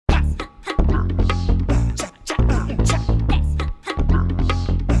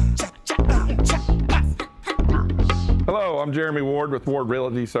I'm Jeremy Ward with Ward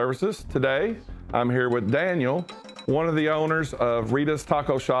Realty Services. Today, I'm here with Daniel, one of the owners of Rita's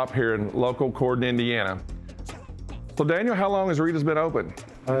Taco Shop here in local Corden, Indiana. So Daniel, how long has Rita's been open?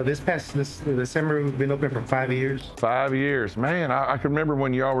 This December, we've been open for 5 years. 5 years. Man, I can remember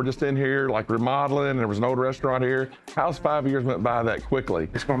when y'all were just in here, like remodeling, and there was an old restaurant here. How's 5 years went by that quickly?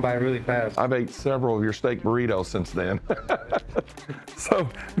 It's gone by really fast. I've ate several of your steak burritos since then. So,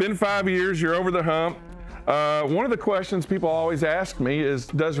 been 5 years, you're over the hump. One of the questions people always ask me is,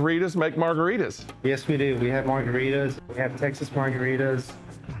 does Rita's make margaritas? Yes, we do. We have margaritas. We have Texas margaritas,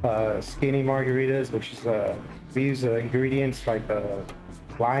 skinny margaritas, which is, we use ingredients like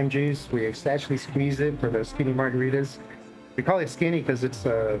lime juice. We actually squeeze it for the skinny margaritas. We call it skinny because it's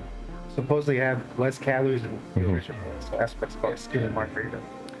supposedly have less calories and so that's what's called skinny margarita.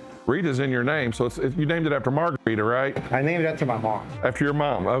 Rita's in your name, so you named it after Margarita, right? I named it after my mom. After your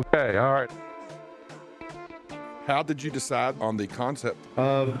mom, okay, all right. How did you decide on the concept?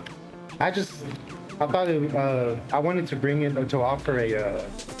 I thought I wanted to bring in to offer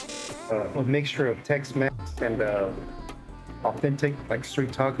a mixture of Tex-Mex and authentic like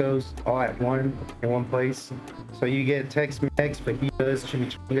street tacos all in one place. So you get Tex-Mex, fajitas,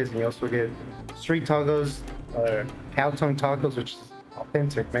 chimichangas, and you also get street tacos, cow tongue tacos, which is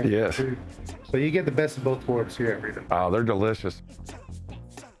authentic Mexican yes. food. So you get the best of both worlds here at Rita. Oh, they're delicious.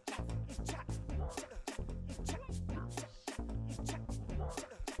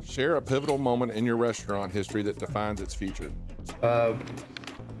 Share a pivotal moment in your restaurant history that defines its future. I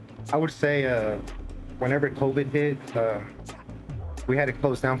would say whenever COVID hit, we had to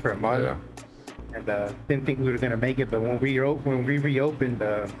close down for a month, and didn't think we were going to make it. But when we reopened,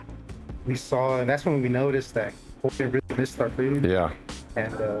 we saw, and that's when we noticed that COVID really missed our food. Yeah.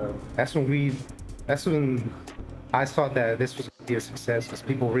 And that's when I thought that this was going to be a success because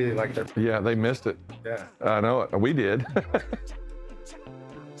people really liked it. Yeah, they missed it. Yeah. I know it. We did.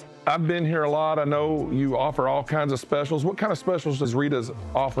 I've been here a lot. I know you offer all kinds of specials. What kind of specials does Rita's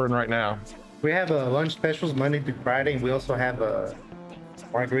offering right now? We have lunch specials Monday through Friday, and we also have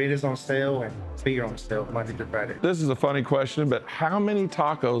margaritas on sale and beer on sale Monday through Friday. This is a funny question, but how many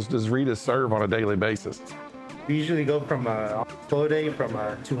tacos does Rita serve on a daily basis? We usually go from on a slow day from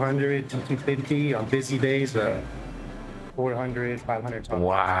 200 to 250. On busy days, 400, 500 tacos.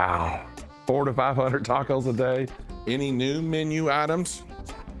 Wow, 400 to 500 tacos a day. Any new menu items?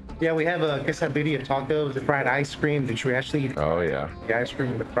 Yeah, we have a quesadilla tacos, the fried ice cream, which we actually eat. Oh yeah. The ice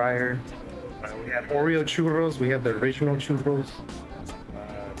cream in the fryer. We have Oreo churros. We have the original churros.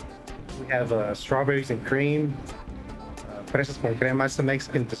 We have strawberries and cream. Fresas con crema. It's a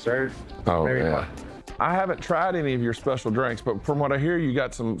Mexican dessert. Oh, very yeah. fun. I haven't tried any of your special drinks, but from what I hear, you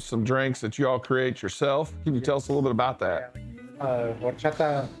got some drinks that you all create yourself. Can you tell us a little bit about that?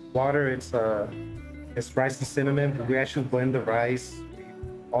 Horchata water. It's rice and cinnamon. We actually blend the rice.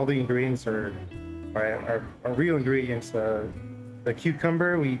 All the ingredients are real ingredients. The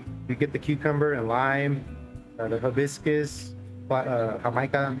cucumber, we get the cucumber and lime, the hibiscus,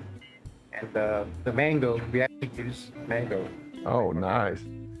 jamaica, and the mango. We actually use mango. Oh, nice.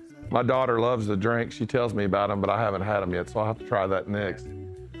 My daughter loves the drink. She tells me about them, but I haven't had them yet, so I'll have to try that next.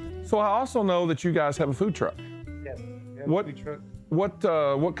 So I also know that you guys have a food truck. Yes, we have a food truck. What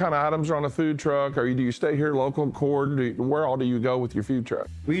kind of items are on a food truck? Do you stay here local in Corden? Where all do you go with your food truck?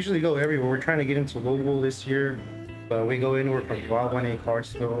 We usually go everywhere. We're trying to get into Louisville this year. But we go anywhere from Wild One in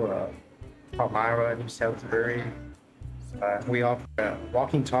Clarksville, Palmyra, New Salisbury. We offer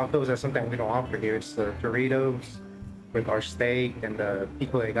walking tacos. That's something we don't offer here. It's the Doritos with our steak and the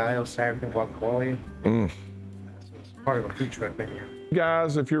pico de gallo, sour cream guacamole. So it's part of a food truck menu.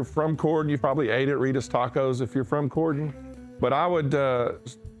 Guys, if you're from Corden, you probably ate at Rita's Tacos if you're from Corden. But I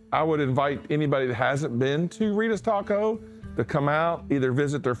would invite anybody that hasn't been to Rita's Taco to come out, either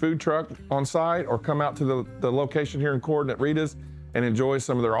visit their food truck on site or come out to the location here in Corden at Rita's and enjoy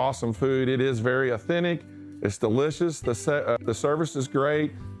some of their awesome food. It is very authentic, it's delicious, the service is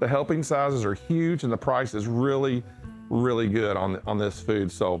great, the helping sizes are huge, and the price is really, really good on this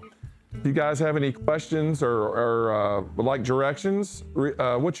food. So if you guys have any questions or would like directions,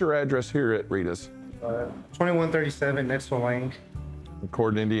 what's your address here at Rita's? 2137 Netsville Lane. In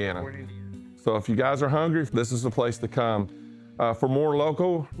Corden, Indiana. So if you guys are hungry, this is the place to come. For more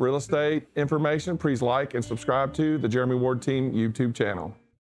local real estate information, please like and subscribe to the Jeremy Ward Team YouTube channel.